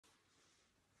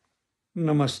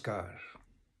Namaskar.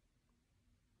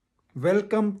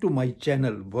 Welcome to my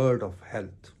channel Word of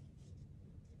Health.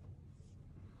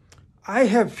 I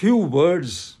have few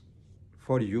words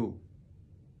for you.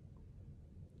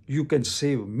 You can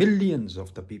save millions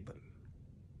of the people.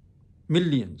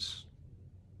 Millions.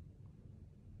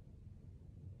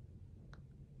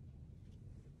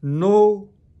 No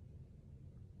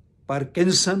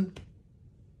Parkinson,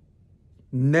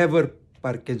 never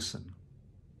Parkinson.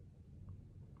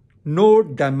 No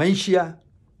dementia,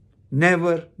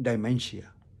 never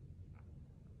dementia.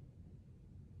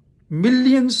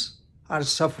 Millions are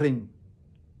suffering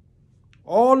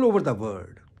all over the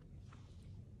world.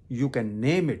 You can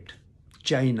name it: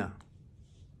 China,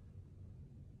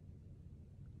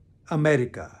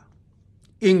 America,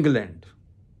 England,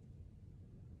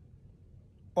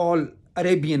 all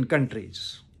Arabian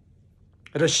countries,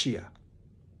 Russia.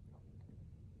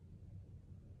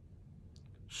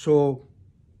 So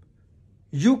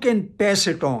you can pass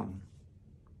it on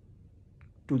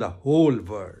to the whole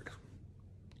world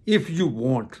if you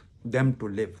want them to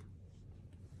live.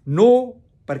 No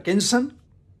Parkinson,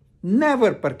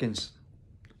 never Parkinson.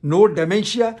 No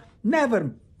dementia,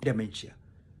 never dementia.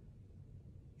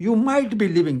 You might be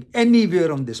living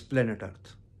anywhere on this planet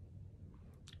Earth,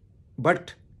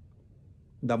 but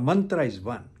the mantra is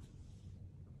one.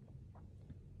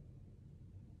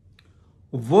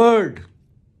 World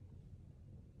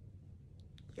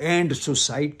and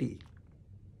society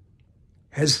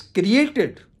has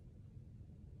created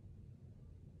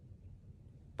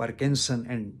Parkinson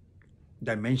and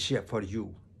dementia for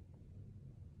you.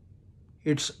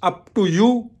 It's up to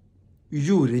you.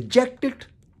 You reject it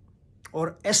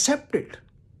or accept it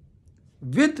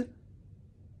with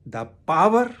the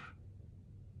power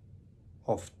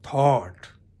of thought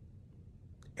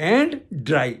and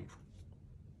drive.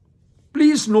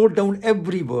 Please note down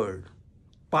every word: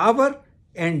 power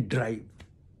and drive.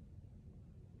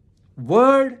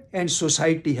 World and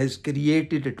society has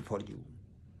created it for you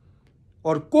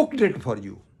or cooked it for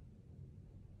you.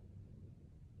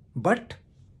 But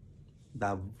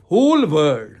the whole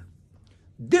world,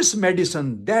 this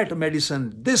medicine,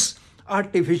 this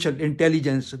artificial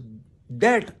intelligence,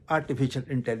 that artificial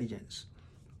intelligence.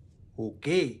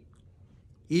 Okay,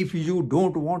 if you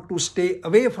don't want to stay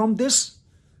away from this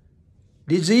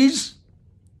disease,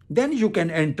 then you can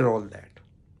enter all that.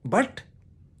 But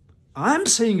I'm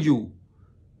saying you,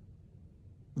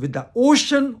 with the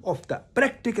ocean of the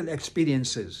practical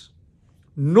experiences,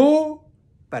 no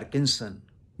Parkinson,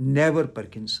 never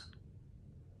Parkinson.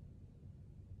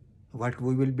 What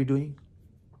we will be doing?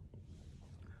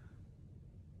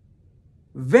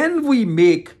 When we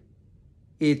make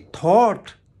a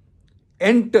thought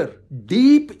enter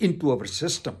deep into our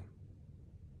system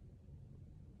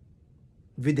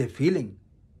with a feeling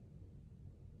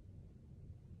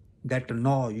that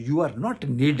no, you are not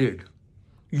needed,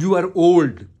 you are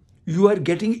old, you are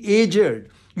getting aged,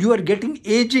 you are getting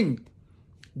aging.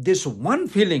 This one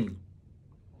feeling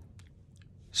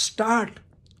start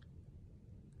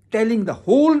telling the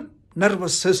whole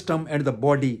nervous system and the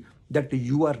body that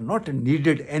you are not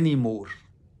needed anymore.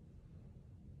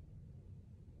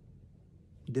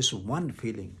 This one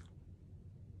feeling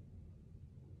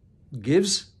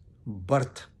gives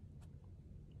birth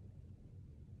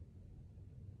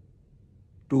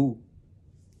to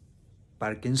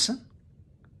Parkinson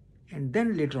and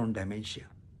then later on dementia.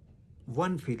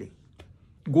 One feeling.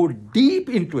 Go deep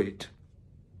into it.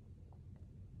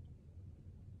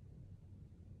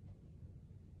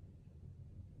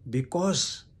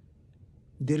 Because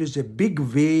there is a big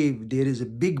wave, there is a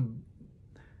big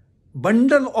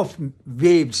bundle of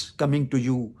waves coming to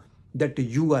you that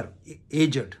you are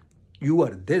aged, you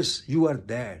are this, you are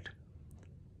that.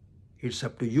 It's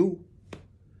up to you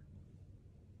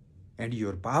and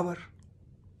your power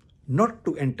not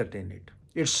to entertain it.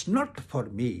 It's not for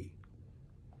me.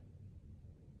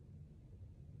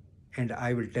 And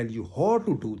I will tell you how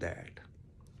to do that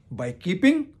by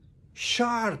keeping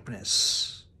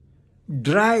sharpness,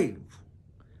 drive,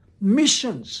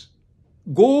 missions,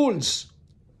 goals,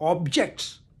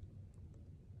 objects,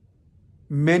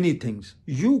 many things.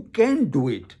 You can do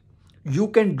it. You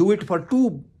can do it for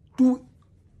two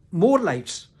more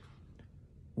lives.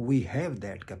 We have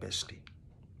that capacity.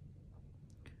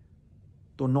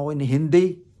 तो no इन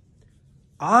हिंदी,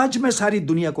 आज मैं सारी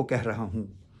दुनिया को कह रहा हूं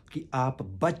कि आप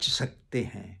बच सकते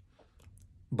हैं,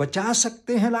 बचा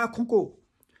सकते हैं लाखों को।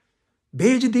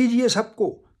 भेज दीजिए सबको,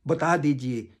 बता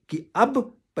दीजिए कि अब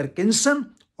पार्किंसन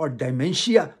और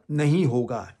डिमेंशिया नहीं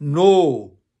होगा।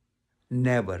 No,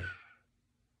 never.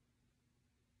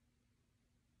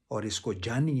 और इसको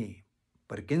जानिए,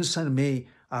 पार्किंसन में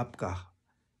आपका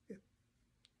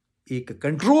एक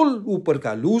कंट्रोल ऊपर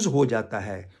का लूज हो जाता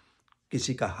है,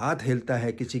 किसी का हाथ हिलता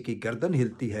है, किसी की गर्दन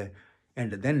हिलती है,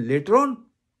 and then later on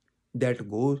that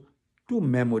goes to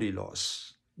memory loss,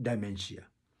 dementia.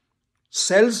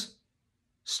 Cells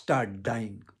start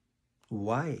dying.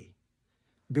 Why?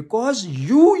 Because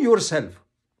you yourself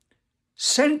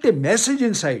sent a message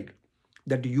inside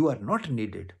that you are not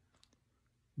needed.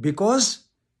 Because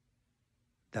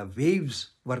the waves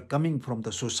were coming from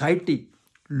the society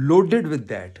loaded with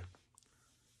that.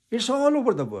 It's all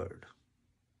over the world.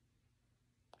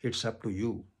 It's up to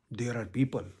you. There are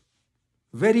people,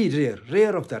 very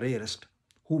rare of the rarest,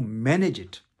 who manage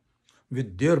it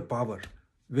with their power,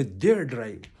 with their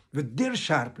drive, with their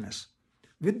sharpness,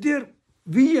 with their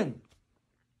vision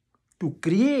to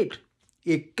create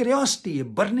a curiosity, a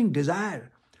burning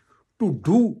desire to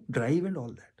do, drive and all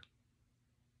that.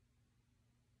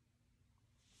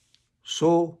 So,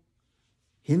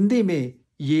 Hindi में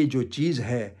ये जो चीज़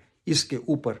है, इसके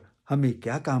ऊपर हमें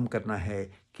क्या काम करना है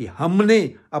कि हमने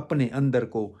अपने अंदर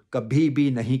को कभी भी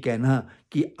नहीं कहना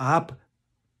कि आप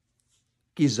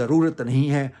की ज़रूरत नहीं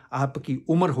है, आपकी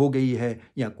उम्र हो गई है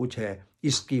या कुछ है.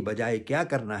 इसकी बजाय क्या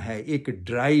करना है, एक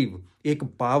ड्राइव, एक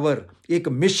पावर, एक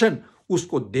मिशन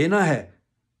उसको देना है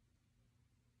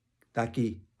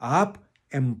ताकि आप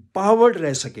एम्पावर्ड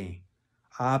रह सकें,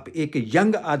 आप एक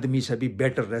यंग आदमी से भी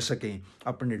बेटर रह सकें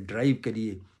अपने ड्राइव के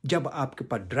लिए. जब आपके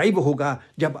पास ड्राइव होगा,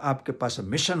 जब आपके पास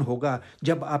मिशन होगा,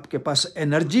 जब आपके पास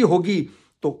एनर्जी होगी,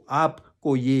 तो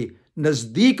आपको ये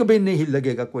नज़दीक भी नहीं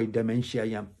लगेगा कोई डिमेंशिया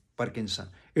या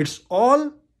Parkinson. It's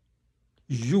all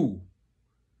you,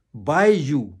 bye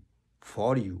you,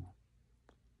 for you.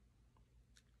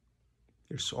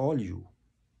 It's all you.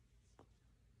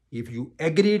 If you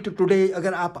agree to today,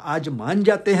 अगर आप आज मान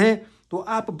जाते हैं तो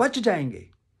आप बच जाएंगे.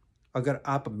 अगर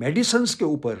आप मेडिसिन्स के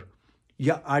ऊपर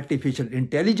या आर्टिफिशियल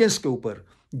इंटेलिजेंस के ऊपर,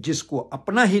 जिसको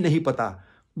अपना ही नहीं पता,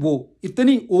 वो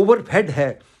इतनी ओवरफेड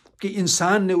है कि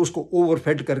इंसान ने उसको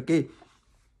ओवरफेड करके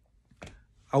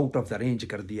आउट ऑफ द रेंज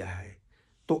कर दिया है,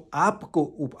 तो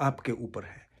आपको आपके ऊपर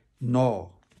है.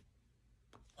 No,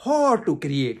 how to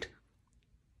create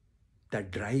the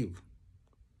drive,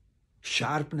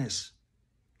 sharpness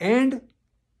and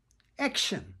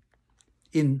action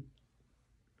in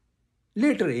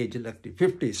later age, like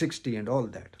 50, 60 and all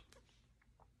that.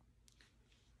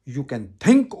 You can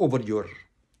think over your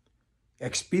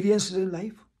experiences in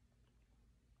life.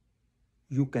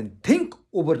 You can think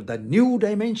over the new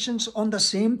dimensions on the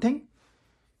same thing.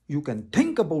 You can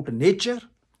think about nature.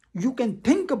 You can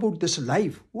think about this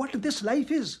life, what this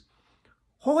life is,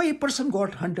 how a person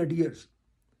got 100 years,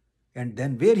 and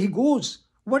then where he goes,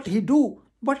 what he do,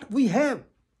 what we have.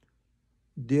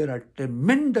 There are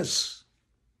tremendous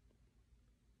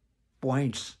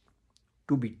points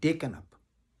to be taken up,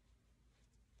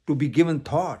 to be given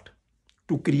thought,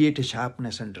 to create a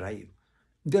sharpness and drive.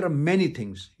 There are many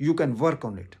things. You can work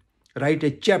on it. Write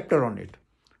a chapter on it.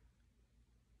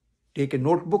 Take a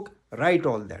notebook, write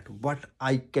all that. What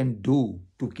I can do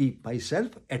to keep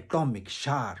myself atomic,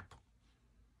 sharp.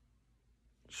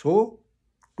 So,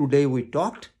 today we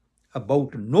talked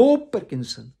about no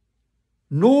Parkinson,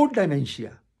 no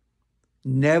dementia,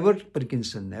 never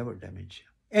Parkinson, never dementia,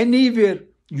 anywhere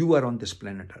you are on this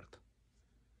planet Earth.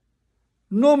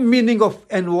 No meaning of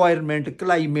environment,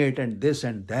 climate and this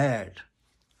and that.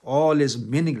 All is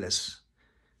meaningless.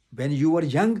 When you were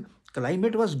young,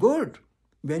 climate was good.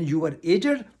 When you are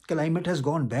aged, climate has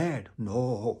gone bad.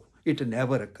 No, it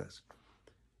never occurs.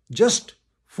 Just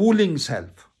fooling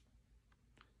self.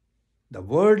 The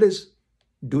world is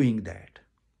doing that.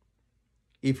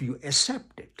 If you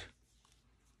accept it,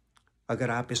 अगर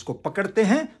आप इसको पकड़ते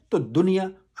हैं तो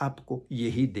दुनिया आपको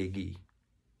यही देगी.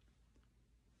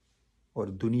 और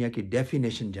दुनिया की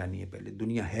डेफिनेशन जानिए पहले.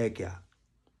 दुनिया है क्या?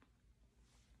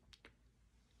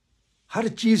 हर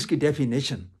चीज की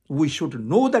definition, we should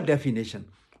know the definition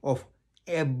of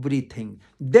everything.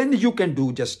 Then you can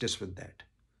do justice with that.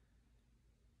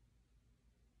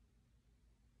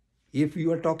 If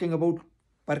you are talking about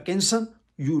Parkinson,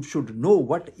 you should know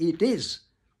what it is.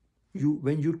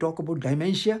 When you talk about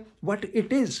dementia, what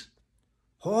it is,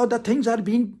 how the things are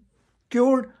being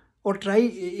cured or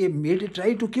made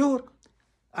try to cure.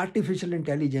 Artificial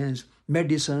intelligence,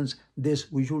 medicines,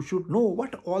 this, we should know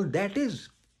what all that is.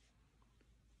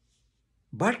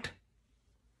 But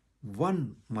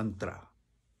one mantra,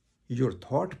 your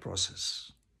thought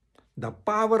process, the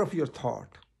power of your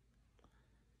thought,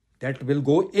 that will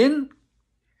go in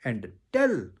and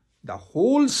tell the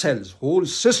whole cells, whole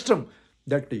system,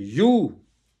 that you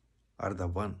are the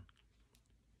one.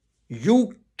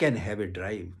 You can have a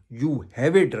drive. You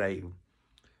have a drive.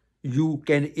 You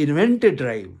can invent a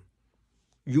drive.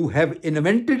 You have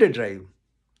invented a drive.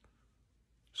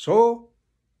 So,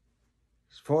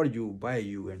 for you, by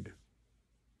you, and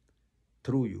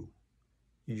through you,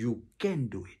 you can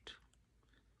do it.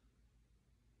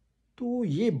 तो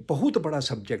ये बहुत बड़ा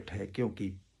subject है,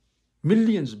 क्योंकि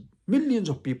millions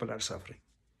of people are suffering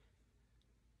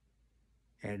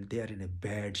and they are in a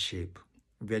bad shape.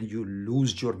 When you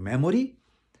lose your memory,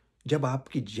 जब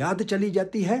आपकी याद चली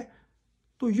जाती है,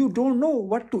 तो you don't know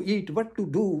what to eat, what to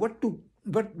do,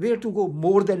 where to go.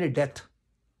 More than a death.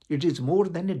 It is more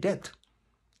than a death.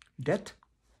 Death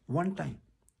one time,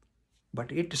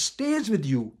 but it stays with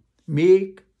you,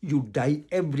 make you die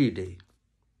every day.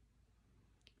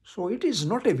 So it is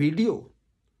not a video.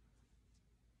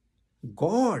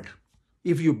 God,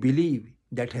 if you believe,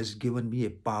 that has given me a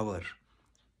power,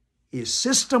 a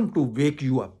system to wake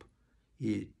you up,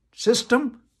 a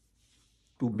system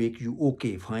to make you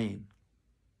okay, fine.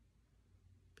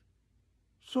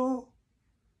 So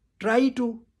try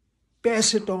to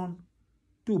pass it on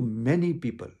to many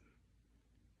people.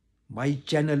 My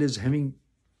channel is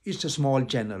it's a small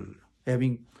channel,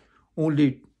 having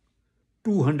only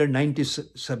 290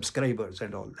 subscribers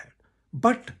and all that.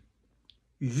 But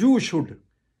you should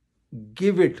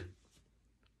give it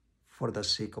for the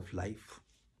sake of life,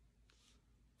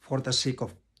 for the sake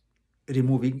of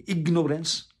removing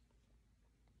ignorance.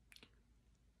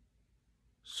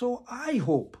 So I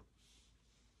hope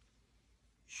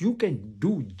you can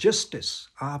do justice.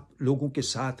 आप लोगों के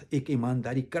साथ एक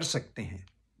ईमानदारी कर सकते हैं.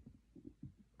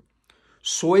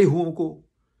 सोए हुओं को,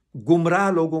 गुमराह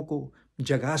लोगों को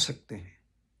जगा सकते हैं.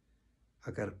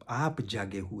 अगर आप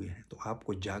जागे हुए हैं तो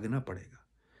आपको जागना पड़ेगा.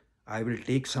 I will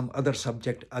take some other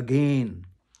subject again,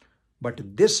 but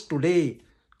this today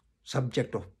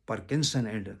subject of Parkinson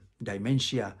and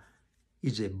dementia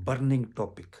is a burning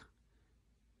topic,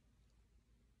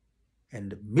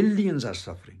 and millions are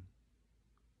suffering.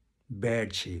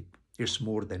 Bad shape. It's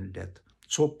more than death.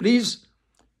 So please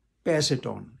pass it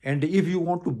on. And if you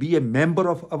want to be a member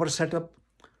of our setup,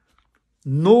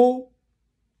 no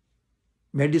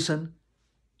medicine,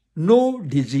 no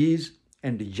disease,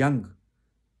 and young.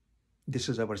 This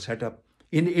is our setup.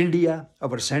 In India,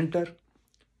 our center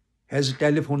has a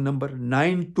telephone number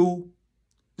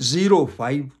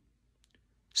 9205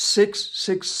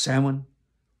 667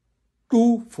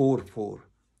 244.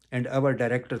 And our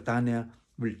director Tanya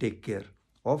will take care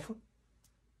of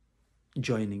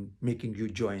joining, making you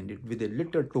join it with a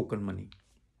little token money.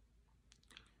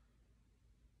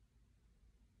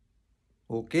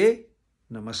 Okay,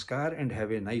 namaskar and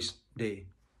have a nice day.